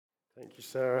Thank you,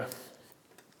 Sarah.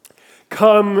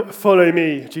 Come, follow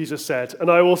me, Jesus said,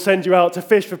 and I will send you out to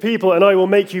fish for people, and I will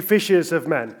make you fishers of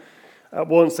men. At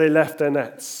once they left their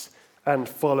nets and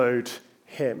followed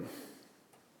him.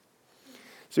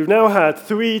 So we've now had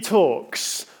 3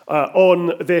 talks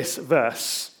on this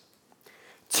verse.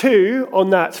 2 on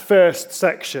that first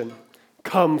section,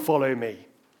 come, follow me,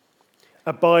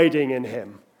 abiding in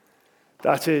him.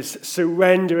 That is,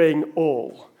 surrendering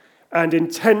all and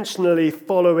intentionally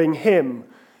following him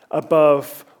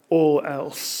above all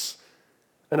else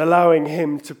and allowing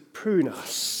him to prune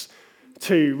us,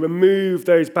 to remove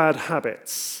those bad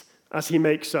habits as he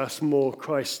makes us more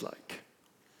Christ-like.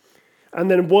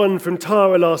 And then 1 from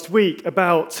Tara last week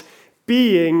about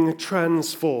being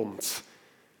transformed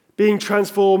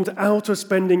out of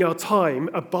spending our time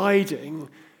abiding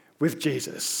with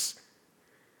Jesus.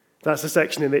 That's the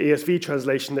section in the ESV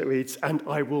translation that reads, and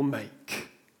I will make.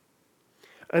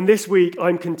 And this week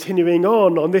I'm continuing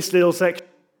on this little section,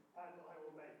 and I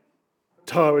will make,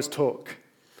 Tara's talk,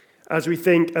 as we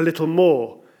think a little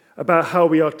more about how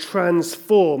we are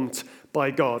transformed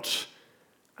by God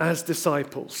as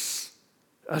disciples,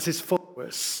 as his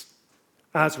followers,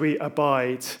 as we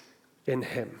abide in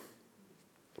him.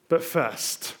 But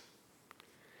first,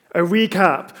 a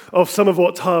recap of some of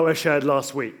what Tara shared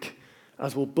last week,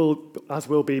 as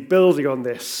we'll be building on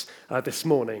this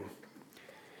morning.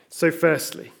 So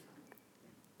firstly,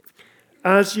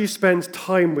 as you spend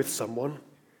time with someone,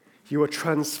 you are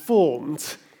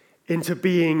transformed into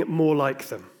being more like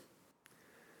them.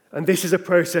 And this is a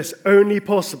process only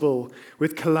possible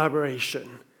with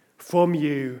collaboration from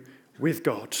you with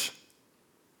God.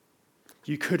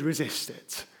 You could resist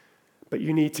it, but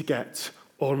you need to get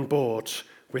on board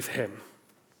with him.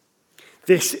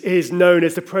 This is known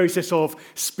as the process of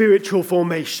spiritual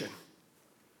formation.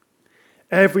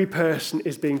 Every person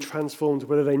is being transformed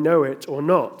whether they know it or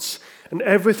not, and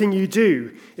everything you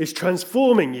do is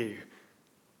transforming you.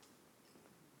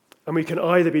 And we can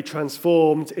either be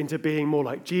transformed into being more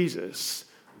like Jesus,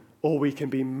 or we can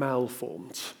be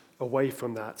malformed away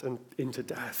from that and into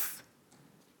death.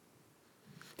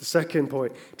 The second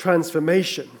point,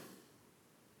 transformation.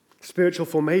 Spiritual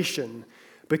formation,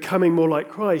 becoming more like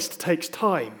Christ, takes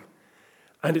time.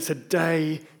 And it's a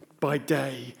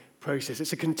day-by-day process.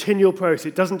 It's a continual process.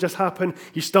 It doesn't just happen.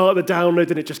 You start the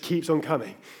download and it just keeps on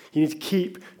coming. You need to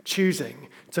keep choosing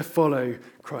to follow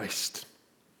Christ.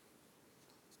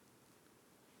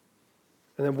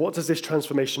 And then what does this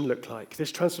transformation look like?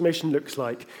 This transformation looks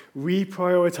like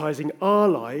reprioritizing our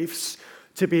lives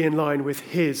to be in line with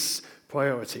his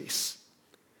priorities.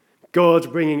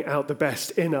 God bringing out the best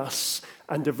in us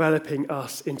and developing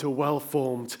us into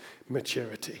well-formed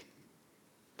maturity.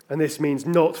 And this means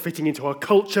not fitting into our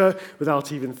culture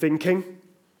without even thinking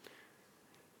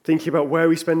about where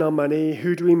we spend our money,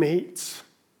 who do we meet,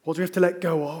 what do we have to let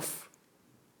go of,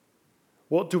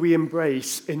 what do we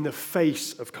embrace in the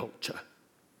face of culture.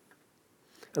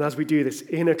 And as we do this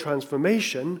inner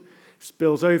transformation, it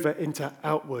spills over into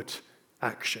outward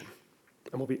action,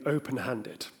 and we'll be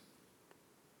open-handed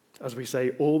as we say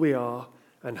all we are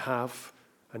and have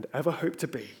and ever hope to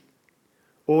be,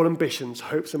 all ambitions,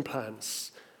 hopes and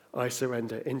plans, I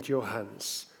surrender into your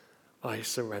hands. I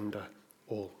surrender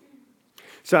all.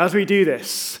 So as we do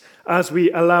this, as we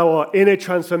allow our inner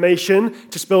transformation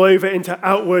to spill over into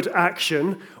outward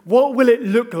action, what will it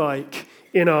look like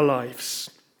in our lives?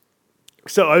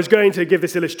 So I was going to give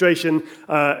this illustration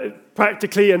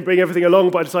practically and bring everything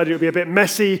along, but I decided it would be a bit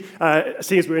messy,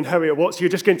 seeing as we're in Hurry at What. So you're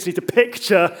just going to need to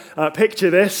picture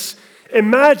this.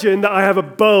 Imagine that I have a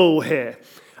bowl here.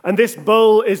 And this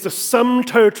bowl is the sum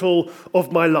total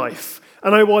of my life.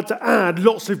 And I want to add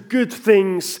lots of good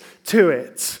things to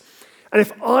it. And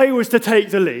if I was to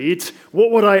take the lead, what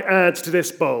would I add to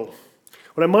this bowl?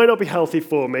 Well, it might not be healthy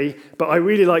for me, but I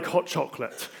really like hot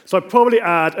chocolate. So I'd probably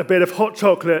add a bit of hot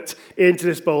chocolate into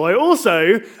this bowl. I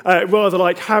also rather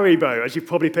like Haribo, as you've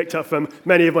probably picked up from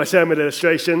many of my sermon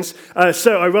illustrations.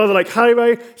 So I rather like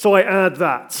Haribo, so I add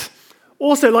that.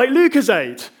 Also like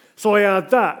Lucozade, so I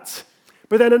add that.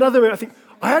 But then another one, I think,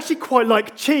 I actually quite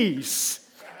like cheese.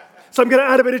 So I'm going to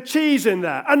add a bit of cheese in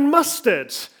there, and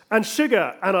mustard, and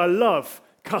sugar, and I love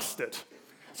custard.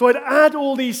 So I'd add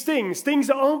all these things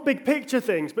that aren't big picture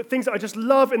things, but things that I just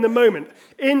love in the moment,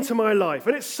 into my life.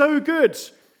 And it's so good.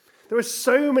 There are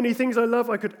so many things I love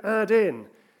I could add in.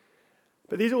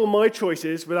 But these are all my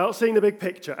choices without seeing the big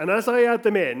picture. And as I add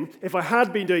them in, if I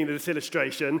had been doing this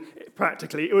illustration,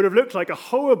 practically, it would have looked like a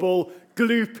horrible,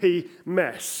 gloopy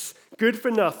mess. Good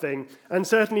for nothing, and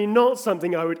certainly not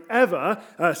something I would ever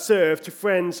serve to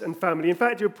friends and family. In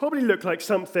fact, it would probably look like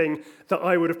something that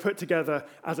I would have put together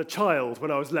as a child when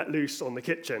I was let loose on the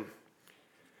kitchen.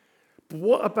 But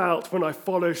what about when I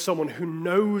follow someone who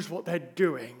knows what they're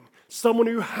doing, someone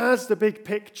who has the big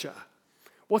picture?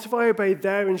 What if I obey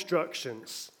their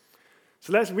instructions?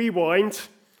 So let's rewind.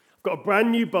 I've got a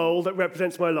brand new bowl that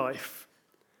represents my life.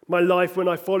 My life when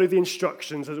I follow the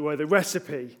instructions, as it were, the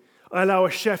recipe. I allow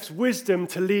a chef's wisdom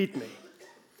to lead me.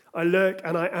 I look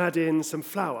and I add in some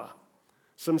flour,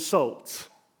 some salt,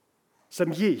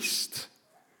 some yeast,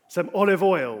 some olive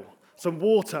oil, some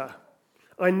water.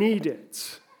 I knead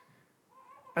it.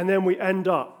 And then we end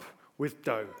up with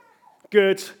dough.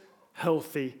 Good,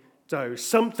 healthy dough.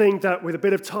 Something that with a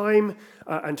bit of time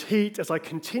and heat, as I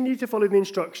continue to follow the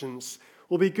instructions,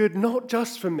 will be good not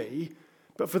just for me,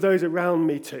 but for those around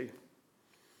me too.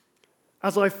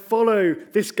 As I follow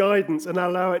this guidance and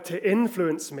allow it to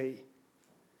influence me,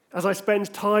 as I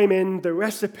spend time in the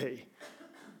recipe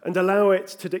and allow it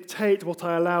to dictate what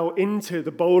I allow into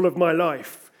the bowl of my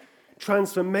life,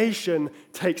 transformation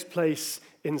takes place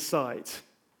inside.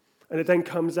 And it then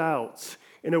comes out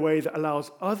in a way that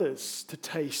allows others to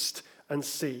taste and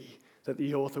see that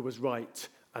the author was right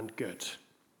and good.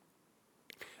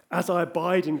 As I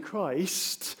abide in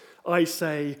Christ, I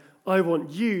say, I want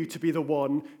you to be the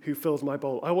one who fills my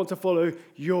bowl. I want to follow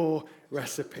your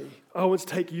recipe. I want to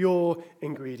take your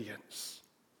ingredients.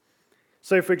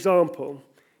 So, for example,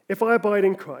 if I abide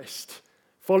in Christ,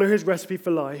 follow his recipe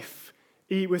for life,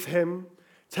 eat with him,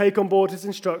 take on board his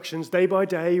instructions day by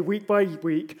day, week by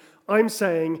week, I'm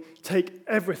saying take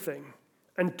everything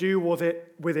and do with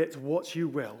it what you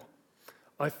will.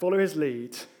 I follow his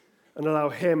lead and allow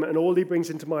him and all he brings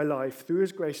into my life through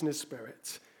his grace and his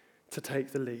spirit to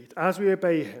take the lead. As we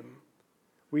obey him,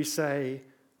 we say,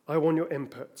 I want your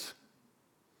input.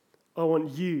 I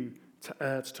want you to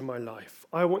add to my life.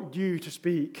 I want you to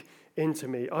speak into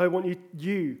me. I want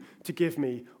you to give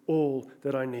me all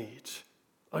that I need.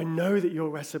 I know that your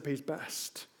recipe is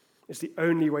best. It's the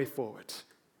only way forward.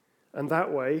 And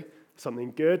that way,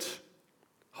 something good,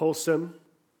 wholesome,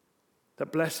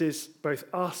 that blesses both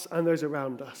us and those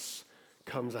around us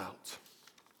comes out.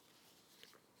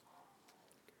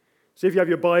 So if you have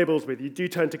your Bibles with you, do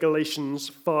turn to Galatians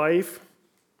 5,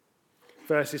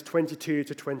 verses 22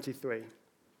 to 23.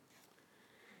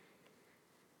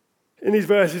 In these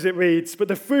verses it reads, "But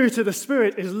the fruit of the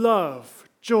Spirit is love,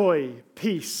 joy,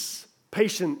 peace,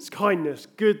 patience, kindness,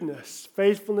 goodness,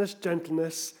 faithfulness,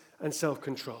 gentleness, and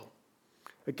self-control.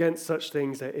 Against such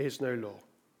things there is no law."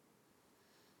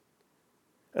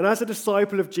 And as a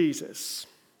disciple of Jesus,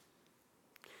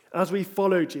 as we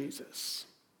follow Jesus,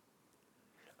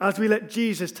 as we let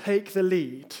Jesus take the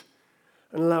lead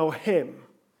and allow him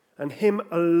and him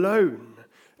alone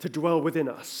to dwell within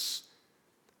us,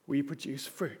 we produce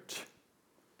fruit.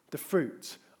 The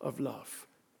fruit of love,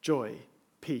 joy,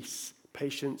 peace,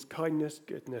 patience, kindness,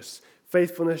 goodness,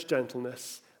 faithfulness,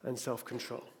 gentleness, and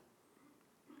self-control.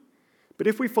 But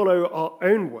if we follow our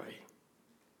own way,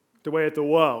 the way of the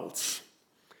world,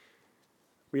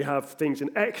 we have things in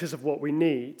excess of what we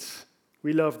need.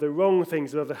 We love the wrong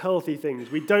things, we love the healthy things.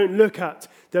 We don't look at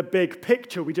the big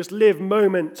picture. We just live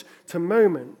moment to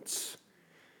moment.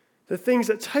 The things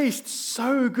that taste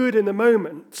so good in the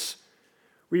moment,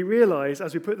 we realize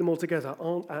as we put them all together,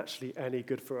 aren't actually any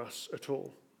good for us at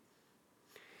all.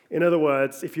 In other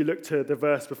words, if you look to the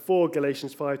verse before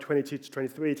Galatians 5:22 to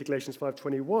 23 to Galatians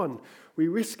 5:21, we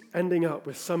risk ending up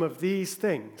with some of these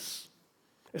things.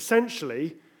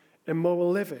 Essentially, immoral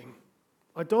living,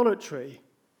 idolatry,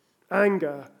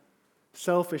 anger,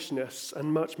 selfishness,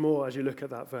 and much more as you look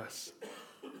at that verse.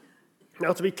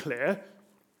 Now, to be clear,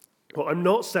 what I'm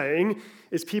not saying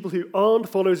is people who aren't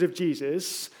followers of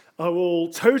Jesus are all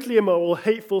totally immoral,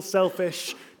 hateful,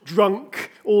 selfish,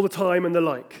 drunk all the time and the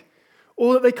like.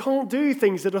 Or that they can't do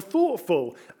things that are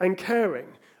thoughtful and caring,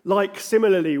 like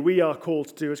similarly we are called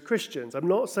to do as Christians. I'm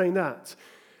not saying that.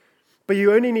 But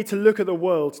you only need to look at the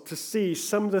world to see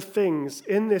some of the things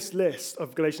in this list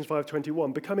of Galatians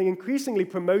 5:21 becoming increasingly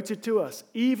promoted to us,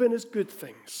 even as good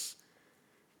things.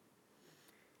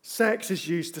 Sex is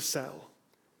used to sell.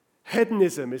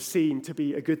 Hedonism is seen to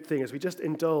be a good thing as we just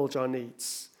indulge our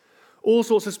needs. All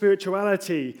sorts of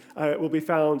spirituality will be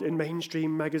found in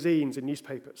mainstream magazines and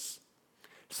newspapers.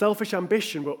 Selfish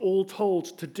ambition, we're all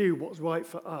told to do what's right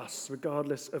for us,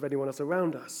 regardless of anyone else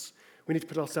around us. We need to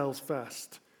put ourselves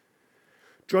first.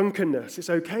 Drunkenness, it's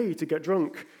okay to get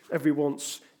drunk every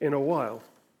once in a while.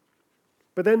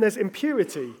 But then there's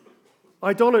impurity,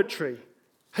 idolatry,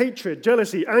 hatred,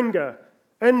 jealousy, anger,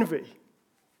 envy.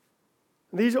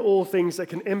 These are all things that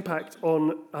can impact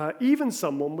on even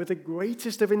someone with the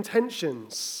greatest of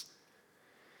intentions.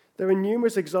 There are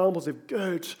numerous examples of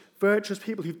good, virtuous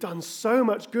people who've done so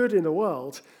much good in the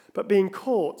world, but being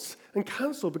caught and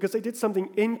cancelled because they did something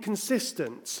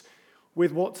inconsistent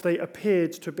with what they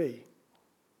appeared to be.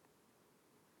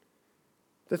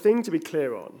 The thing to be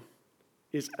clear on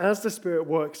is as the Spirit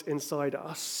works inside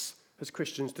us as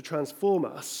Christians to transform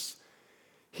us,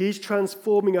 he's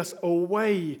transforming us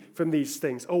away from these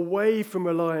things, away from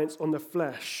reliance on the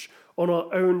flesh, on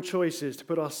our own choices to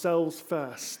put ourselves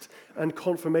first and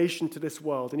conformation to this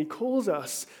world. And he calls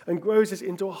us and grows us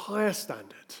into a higher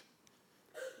standard,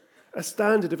 a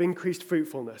standard of increased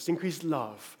fruitfulness, increased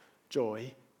love,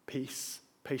 joy, peace,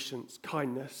 patience,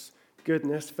 kindness,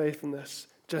 goodness, faithfulness,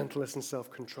 gentleness, and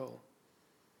self-control.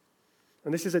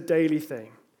 And this is a daily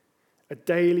thing, a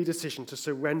daily decision to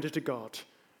surrender to God,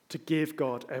 to give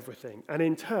God everything. And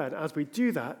in turn, as we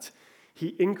do that,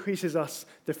 he increases us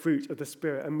the fruit of the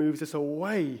Spirit and moves us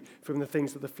away from the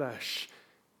things of the flesh.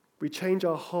 We change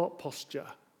our heart posture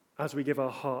as we give our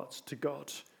hearts to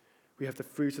God. We have the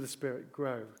fruit of the Spirit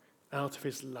grow out of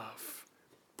his love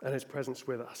and his presence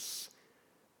with us.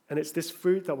 And it's this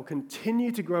fruit that will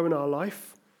continue to grow in our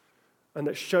life and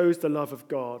that shows the love of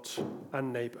God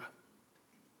and neighbor.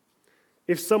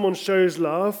 If someone shows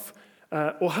love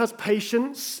or has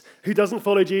patience who doesn't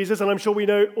follow Jesus, and I'm sure we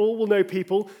all will know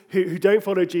people who don't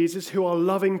follow Jesus, who are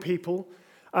loving people,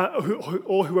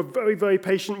 who are very, very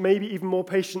patient, maybe even more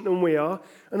patient than we are,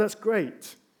 and that's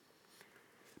great.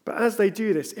 But as they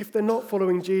do this, if they're not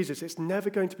following Jesus, it's never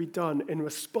going to be done in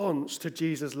response to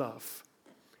Jesus' love,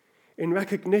 in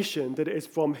recognition that it is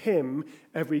from him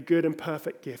every good and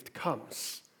perfect gift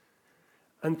comes.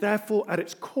 And therefore, at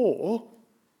its core,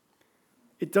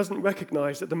 it doesn't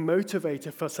recognize that the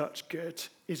motivator for such good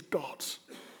is God.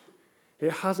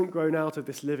 It hasn't grown out of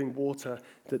this living water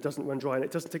that doesn't run dry, and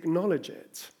it doesn't acknowledge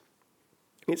it.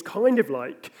 It's kind of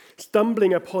like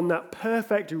stumbling upon that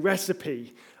perfect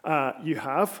recipe you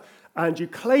have, and you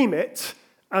claim it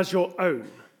as your own,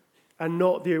 and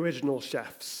not the original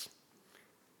chef's.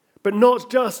 But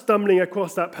not just stumbling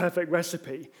across that perfect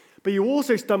recipe, but you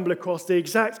also stumble across the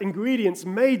exact ingredients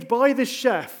made by the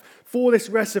chef for this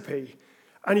recipe,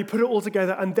 and you put it all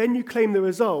together, and then you claim the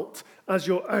result as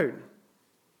your own.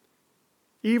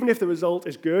 Even if the result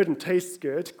is good and tastes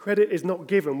good, credit is not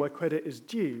given where credit is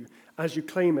due, as you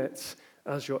claim it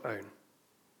as your own.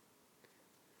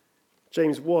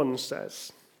 James 1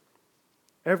 says,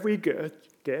 every good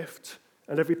gift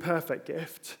and every perfect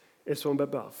gift is from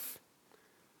above,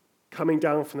 coming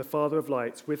down from the Father of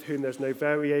lights, with whom there's no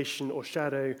variation or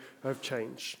shadow of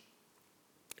change.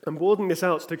 And broadening this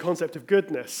out to the concept of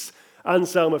goodness,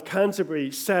 Anselm of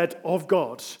Canterbury said of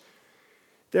God,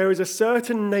 there is a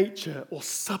certain nature or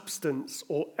substance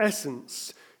or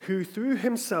essence who through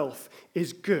himself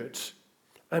is good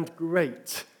and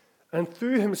great, and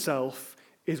through himself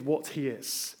is what he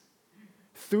is,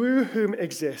 through whom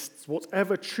exists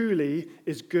whatever truly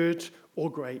is good or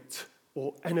great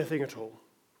or anything at all,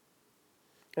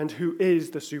 and who is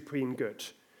the supreme good,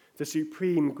 the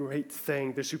supreme great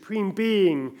thing, the supreme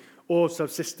being or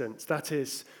subsistence, that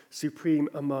is, supreme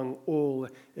among all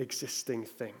existing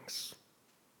things.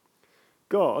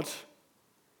 God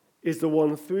is the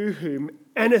one through whom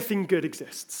anything good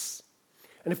exists.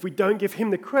 And if we don't give him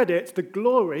the credit, the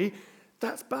glory,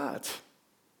 that's bad.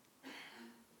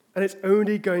 And it's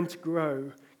only going to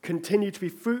grow, continue to be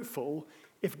fruitful,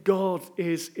 if God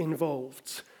is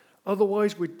involved.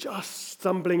 Otherwise, we're just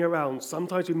stumbling around.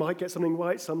 Sometimes we might get something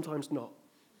right, sometimes not.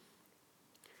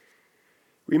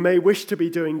 We may wish to be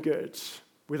doing good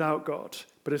without God,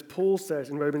 but as Paul says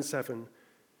in Romans 7,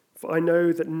 for I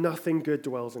know that nothing good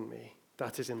dwells in me,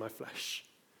 that is in my flesh.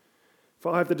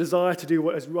 For I have the desire to do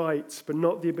what is right, but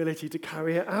not the ability to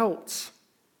carry it out.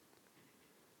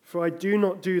 For I do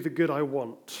not do the good I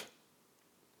want,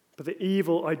 but the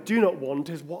evil I do not want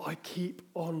is what I keep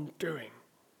on doing.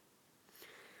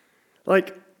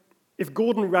 Like, if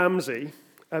Gordon Ramsay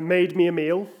made me a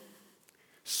meal,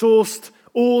 sourced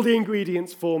all the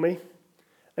ingredients for me,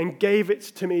 and gave it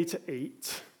to me to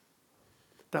eat,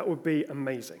 that would be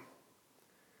amazing.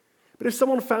 But if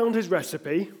someone found his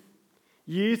recipe,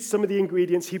 used some of the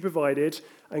ingredients he provided,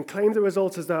 and claimed the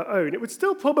result as their own, it would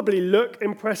still probably look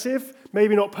impressive,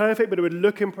 maybe not perfect, but it would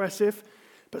look impressive,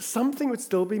 but something would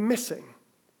still be missing.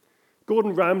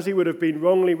 Gordon Ramsay would have been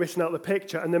wrongly written out the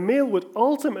picture, and the meal would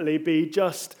ultimately be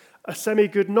just a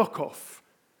semi-good knockoff,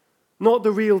 not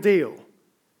the real deal.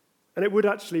 And it would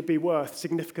actually be worth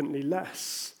significantly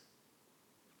less.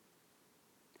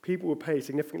 People would pay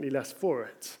significantly less for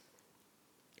it.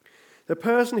 The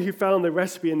person who found the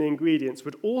recipe and the ingredients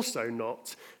would also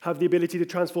not have the ability to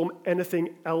transform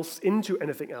anything else into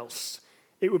anything else.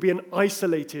 It would be an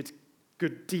isolated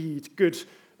good deed, good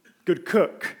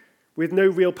cook with no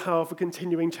real power for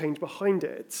continuing change behind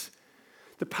it.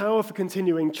 The power for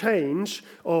continuing change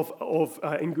of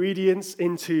ingredients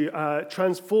into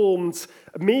transformed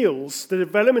meals, the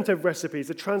development of recipes,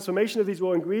 the transformation of these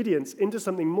raw ingredients into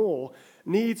something more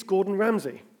needs Gordon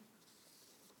Ramsay.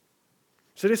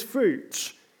 So this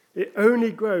fruit, it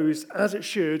only grows as it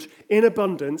should in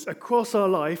abundance across our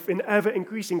life in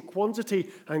ever-increasing quantity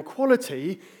and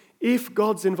quality if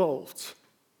God's involved,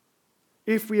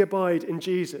 if we abide in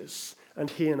Jesus and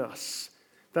he in us.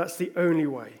 That's the only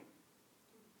way.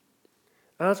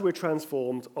 As we're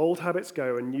transformed, old habits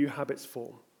go and new habits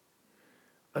form.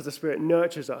 As the Spirit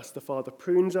nurtures us, the Father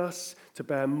prunes us to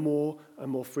bear more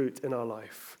and more fruit in our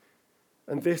life.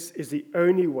 And this is the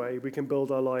only way we can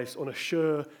build our lives on a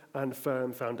sure and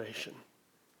firm foundation.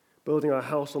 Building our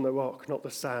house on the rock, not the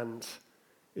sand,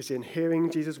 is in hearing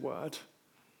Jesus' word,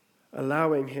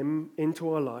 allowing him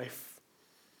into our life,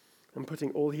 and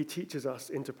putting all he teaches us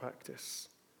into practice,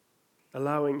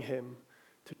 allowing him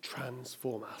to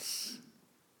transform us.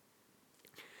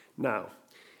 Now,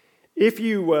 if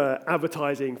you were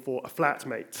advertising for a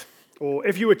flatmate, or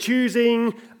if you were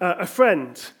choosing a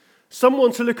friend,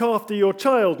 someone to look after your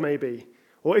child maybe,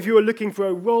 or if you were looking for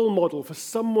a role model for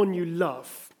someone you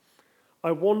love,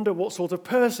 I wonder what sort of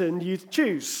person you'd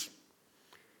choose.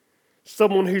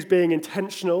 Someone who's being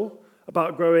intentional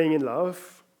about growing in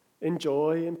love, in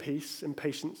joy, in peace, in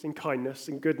patience, in kindness,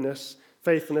 in goodness,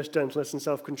 faithfulness, gentleness, and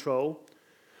self-control.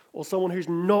 Or someone who's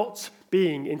not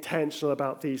being intentional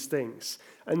about these things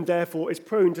and therefore is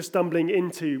prone to stumbling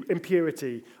into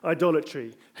impurity,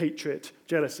 idolatry, hatred,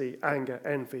 jealousy, anger,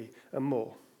 envy, and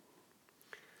more.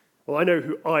 Well, I know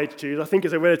who I'd choose. I think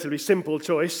it's a relatively simple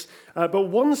choice, but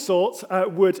one sort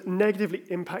would negatively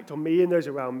impact on me and those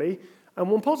around me,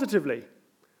 and one positively.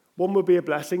 One would be a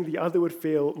blessing, the other would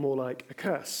feel more like a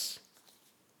curse.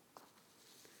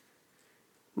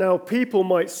 Now, people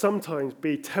might sometimes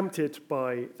be tempted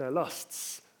by their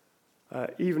lusts.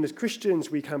 Even as Christians,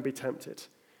 we can be tempted.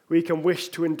 We can wish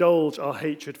to indulge our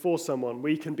hatred for someone.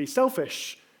 We can be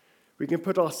selfish. We can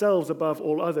put ourselves above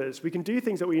all others. We can do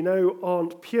things that we know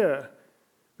aren't pure.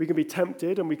 We can be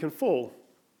tempted and we can fall.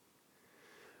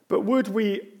 But would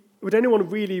anyone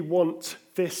really want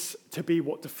this to be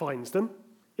what defines them?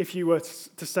 If you were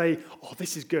to say, oh,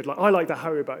 this is good. Like, I like that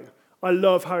Haribo. I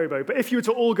love Haribo. But if you were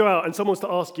to all go out and someone was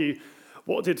to ask you,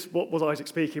 what was Isaac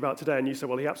speaking about today? And you said,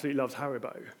 well, he absolutely loves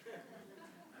Haribo.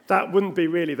 That wouldn't be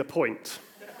really the point.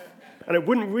 And it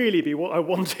wouldn't really be what I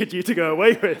wanted you to go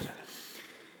away with.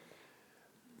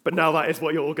 But now that is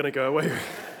what you're all going to go away with.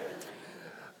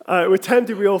 We're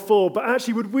tempted, we all fall. But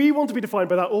actually, would we want to be defined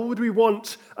by that? Or would we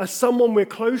want someone we're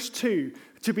close to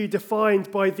be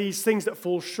defined by these things that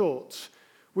fall short?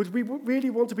 Would we really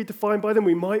want to be defined by them?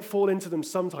 We might fall into them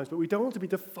sometimes, but we don't want to be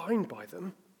defined by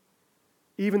them,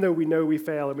 even though we know we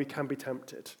fail and we can be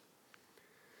tempted.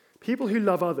 People who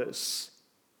love others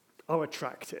are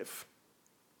attractive.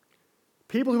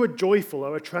 People who are joyful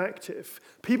are attractive.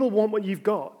 People want what you've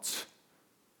got.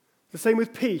 The same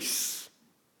with peace.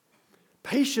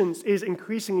 Patience is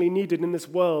increasingly needed in this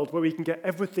world where we can get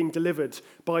everything delivered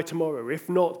by tomorrow, if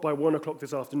not by 1 o'clock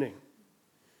this afternoon.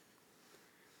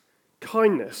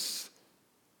 Kindness,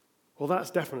 well,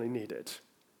 that's definitely needed.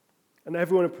 And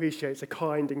everyone appreciates a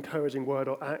kind, encouraging word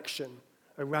or action,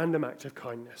 a random act of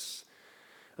kindness.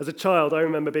 As a child, I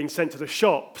remember being sent to the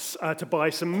shops to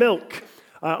buy some milk.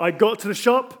 I got to the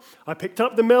shop, I picked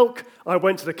up the milk, I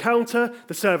went to the counter,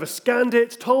 the server scanned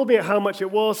it, told me how much it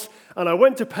was, and I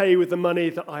went to pay with the money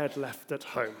that I had left at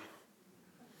home.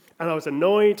 And I was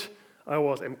annoyed, I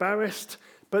was embarrassed,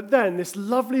 but then this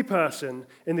lovely person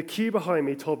in the queue behind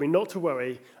me told me not to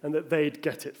worry and that they'd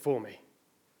get it for me.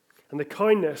 And the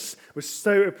kindness was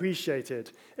so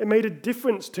appreciated. It made a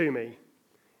difference to me.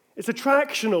 It's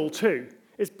attractional too.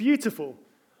 It's beautiful.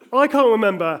 I can't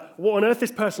remember what on earth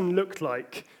this person looked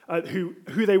like, who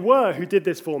they were who did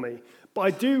this for me, but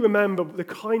I do remember the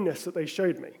kindness that they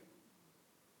showed me.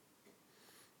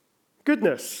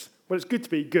 Goodness. Well, it's good to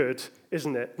be good,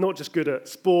 isn't it? Not just good at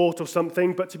sport or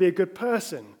something, but to be a good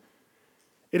person.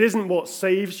 It isn't what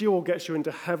saves you or gets you into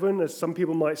heaven, as some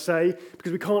people might say,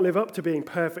 because we can't live up to being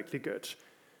perfectly good.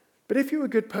 But if you're a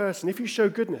good person, if you show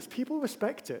goodness, people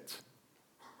respect it.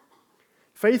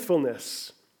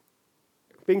 Faithfulness,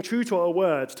 being true to our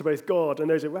words, to both God and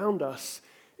those around us,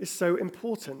 is so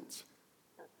important.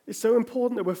 It's so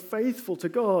important that we're faithful to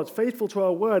God, faithful to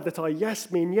our word, that our yes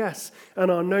mean yes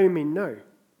and our no mean no.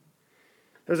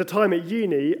 There was a time at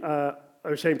uni, I'm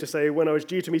ashamed to say, when I was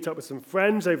due to meet up with some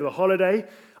friends over the holiday.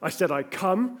 I said I'd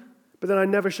come, but then I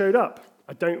never showed up.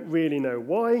 I don't really know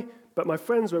why, but my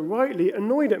friends were rightly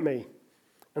annoyed at me.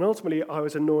 And ultimately, I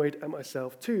was annoyed at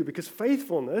myself too, because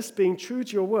faithfulness, being true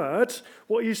to your word,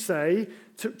 what you say,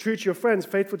 true to your friends,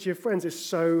 faithful to your friends, is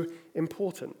so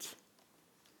important.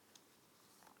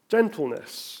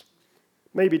 Gentleness.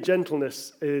 Maybe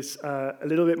gentleness is a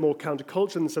little bit more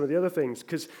counterculture than some of the other things,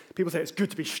 because people say it's good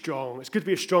to be strong, it's good to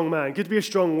be a strong man, good to be a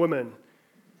strong woman.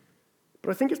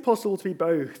 But I think it's possible to be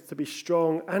both, to be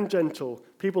strong and gentle.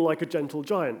 People like a gentle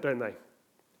giant, don't they?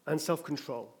 And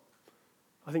self-control.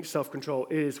 I think self-control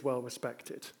is well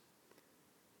respected.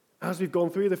 As we've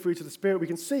gone through the fruit of the Spirit, we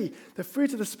can see the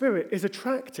fruit of the Spirit is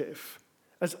attractive,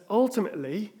 as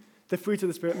ultimately the fruit of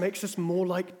the Spirit makes us more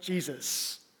like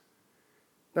Jesus.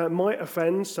 Now, it might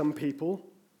offend some people.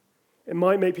 It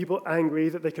might make people angry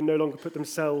that they can no longer put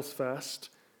themselves first.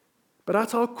 But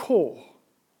at our core,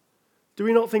 do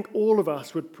we not think all of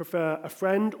us would prefer a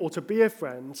friend or to be a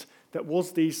friend that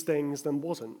was these things than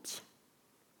wasn't?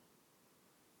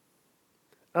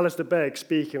 Alistair Begg,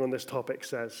 speaking on this topic,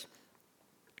 says,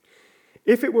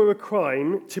 "If it were a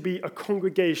crime to be a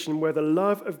congregation where the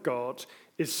love of God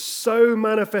is so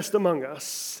manifest among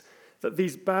us that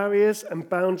these barriers and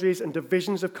boundaries and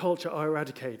divisions of culture are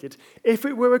eradicated, if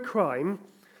it were a crime,"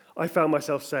 I found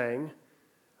myself saying,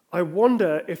 "I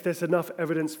wonder if there's enough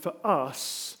evidence for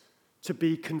us to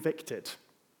be convicted."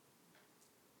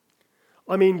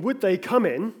 I mean, would they come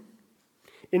in,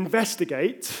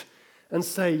 investigate, and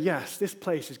say, yes, this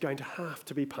place is going to have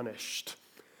to be punished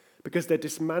because they're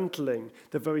dismantling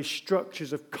the very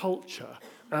structures of culture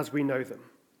as we know them?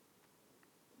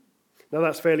 Now,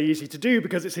 that's fairly easy to do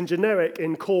because it's in generic,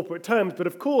 in corporate terms, but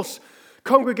of course,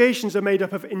 congregations are made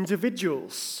up of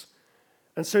individuals.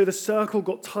 And so the circle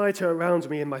got tighter around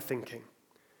me in my thinking,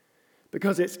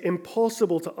 because it's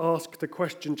impossible to ask the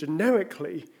question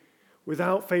generically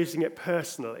without facing it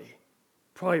personally,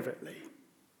 privately.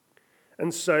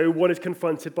 And so one is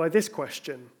confronted by this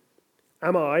question: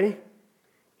 am I,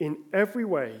 in every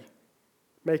way,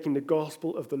 making the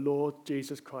gospel of the Lord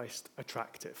Jesus Christ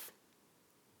attractive?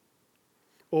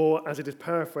 Or, as it is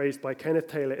paraphrased by Kenneth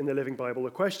Taylor in the Living Bible,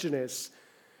 the question is,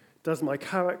 does my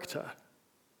character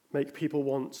make people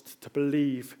want to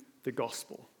believe the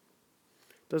gospel?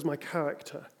 Does my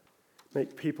character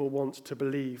make people want to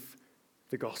believe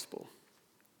the gospel?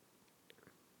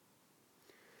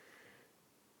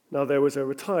 Now, there was a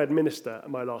retired minister at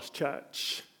my last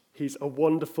church. He's a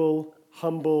wonderful,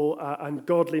 humble, and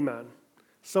godly man,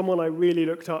 someone I really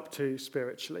looked up to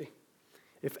spiritually.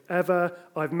 If ever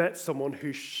I've met someone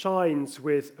who shines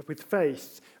with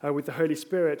faith, with the Holy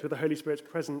Spirit, with the Holy Spirit's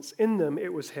presence in them,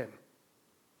 it was him.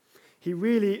 He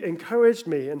really encouraged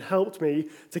me and helped me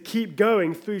to keep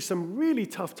going through some really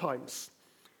tough times.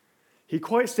 He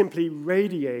quite simply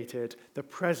radiated the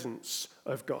presence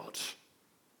of God.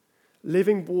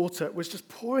 Living water was just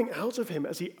pouring out of him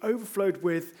as he overflowed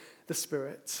with the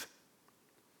Spirit.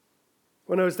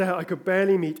 When I was there, I could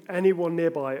barely meet anyone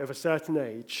nearby of a certain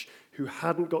age who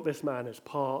hadn't got this man as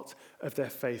part of their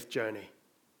faith journey.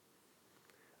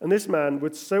 And this man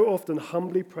would so often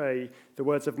humbly pray the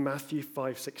words of Matthew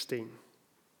 5:16.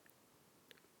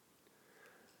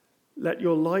 "Let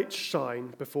your light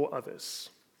shine before others,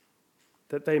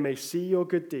 that they may see your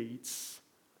good deeds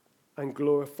and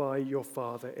glorify your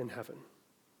Father in heaven."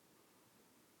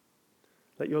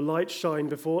 Let your light shine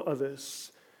before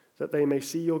others, that they may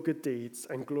see your good deeds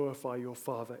and glorify your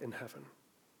Father in heaven.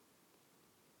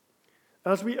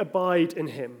 As we abide in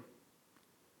him,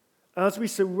 as we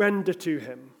surrender to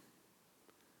him,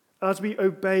 as we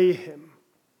obey him,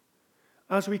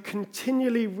 as we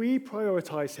continually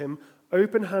reprioritize him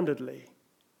open-handedly,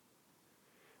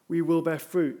 we will bear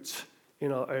fruit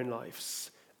in our own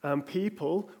lives. And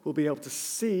people will be able to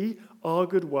see our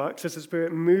good works as the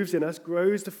Spirit moves in us,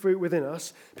 grows the fruit within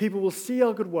us. People will see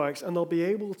our good works and they'll be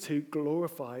able to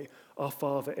glorify our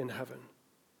Father in heaven.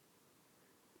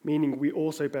 Meaning we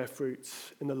also bear fruit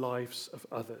in the lives of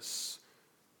others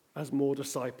as more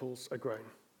disciples are grown.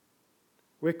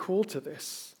 We're called to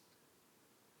this.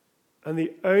 And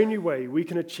the only way we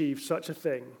can achieve such a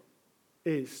thing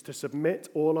is to submit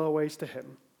all our ways to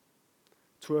him,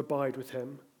 to abide with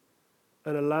him,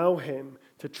 and allow him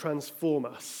to transform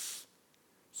us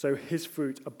so his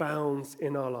fruit abounds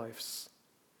in our lives,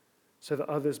 so that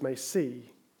others may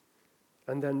see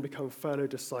and then become fellow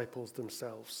disciples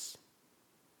themselves.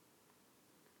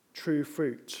 True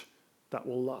fruit that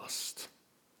will last,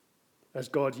 as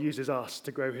God uses us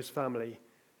to grow his family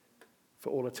for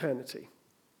all eternity.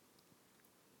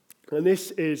 And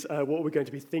this is what we're going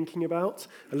to be thinking about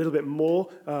a little bit more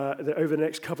over the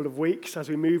next couple of weeks as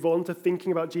we move on to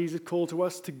thinking about Jesus' call to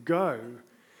us to go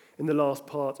in the last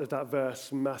part of that verse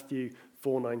from Matthew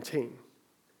 4:19.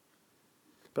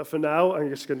 But for now, I'm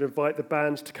just going to invite the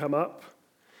band to come up.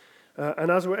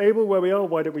 And as we're able, where we are,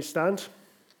 why don't we stand?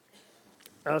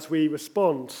 As we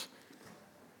respond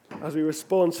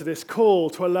to this call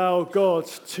to allow God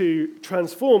to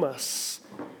transform us,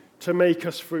 to make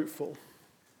us fruitful.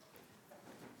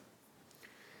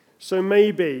 So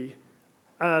maybe,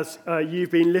 as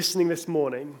you've been listening this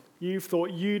morning, you've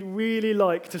thought you'd really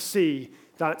like to see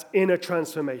that inner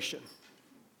transformation.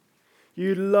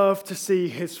 You'd love to see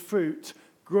his fruit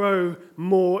grow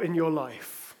more in your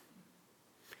life.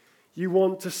 You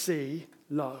want to see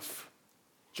love,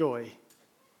 joy,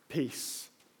 peace,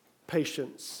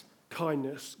 patience,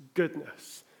 kindness,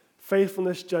 goodness,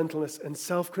 faithfulness, gentleness, and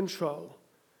self-control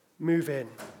move in.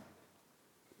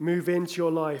 Move into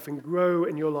your life and grow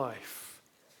in your life.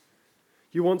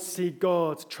 You want to see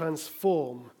God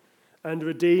transform and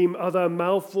redeem other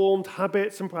malformed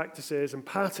habits and practices and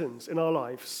patterns in our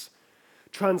lives.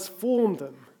 Transform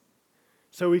them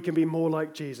so we can be more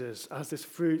like Jesus as this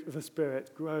fruit of the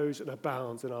Spirit grows and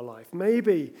abounds in our life.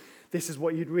 Maybe this is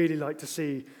what you'd really like to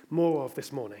see more of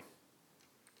this morning.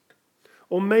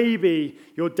 Or maybe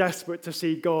you're desperate to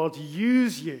see God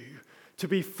use you to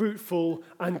be fruitful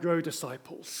and grow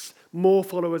disciples, more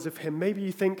followers of him. Maybe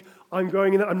you think, I'm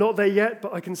growing in that. I'm not there yet,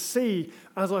 but I can see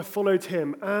as I followed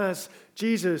him, as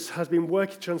Jesus has been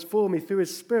working to transform me through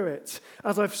his Spirit,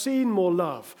 as I've seen more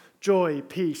love, joy,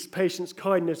 peace, patience,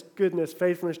 kindness, goodness,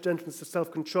 faithfulness, gentleness, and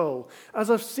self-control. As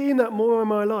I've seen that more in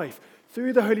my life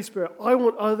through the Holy Spirit, I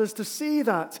want others to see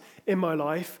that in my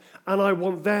life, and I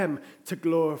want them to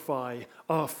glorify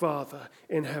our Father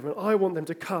in heaven. I want them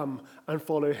to come and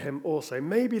follow him also.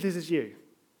 Maybe this is you.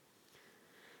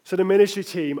 So the ministry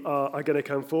team are going to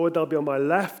come forward. They'll be on my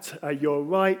left, your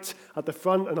right, at the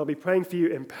front, and I'll be praying for you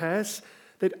in pairs.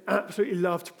 They'd absolutely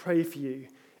love to pray for you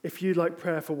if you'd like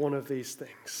prayer for one of these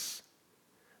things.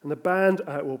 And the band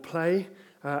will play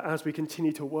as we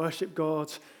continue to worship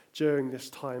God during this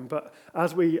time. But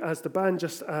as the band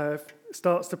just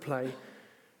starts to play,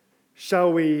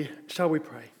 shall we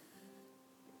pray?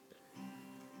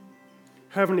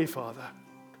 Heavenly Father,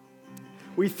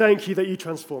 we thank you that you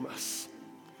transform us.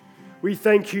 We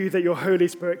thank you that your Holy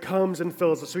Spirit comes and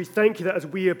fills us. We thank you that as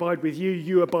we abide with you,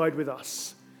 you abide with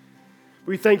us.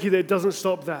 We thank you that it doesn't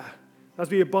stop there. As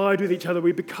we abide with each other,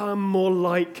 we become more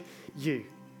like you.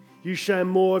 You share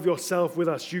more of yourself with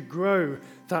us. You grow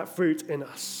that fruit in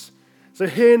us. So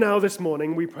here now this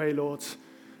morning, we pray, Lord,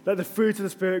 let the fruit of the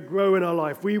Spirit grow in our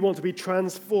life. We want to be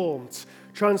transformed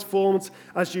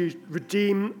as you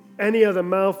redeem any other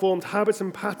malformed habits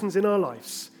and patterns in our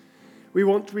lives. We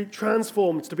want to be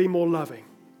transformed to be more loving,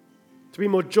 to be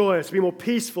more joyous, to be more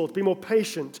peaceful, to be more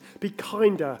patient, be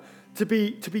kinder, to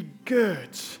be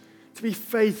good, to be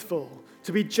faithful,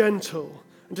 to be gentle,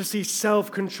 and to see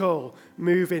self-control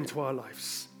move into our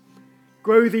lives.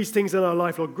 Grow these things in our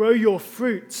life, Lord. Grow your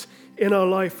fruit in our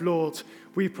life, Lord,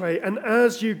 we pray. And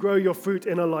as you grow your fruit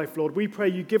in our life, Lord, we pray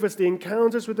you give us the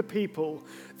encounters with the people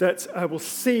that will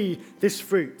see this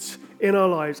fruit in our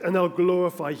lives, and they'll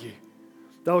glorify you.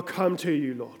 They'll come to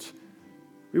you, Lord.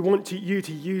 We want you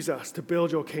to use us to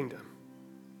build your kingdom.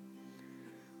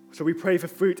 So we pray for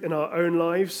fruit in our own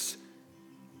lives,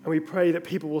 and we pray that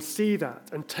people will see that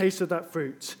and taste of that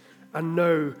fruit and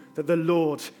know that the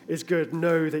Lord is good,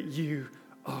 know that you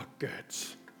are good.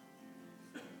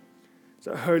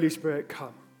 So Holy Spirit,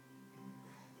 come.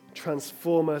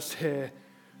 Transform us here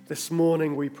this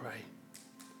morning, we pray.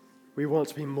 We want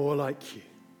to be more like you.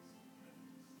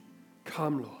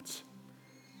 Come, Lord.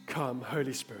 Come,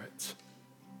 Holy Spirit.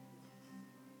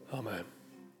 Amen.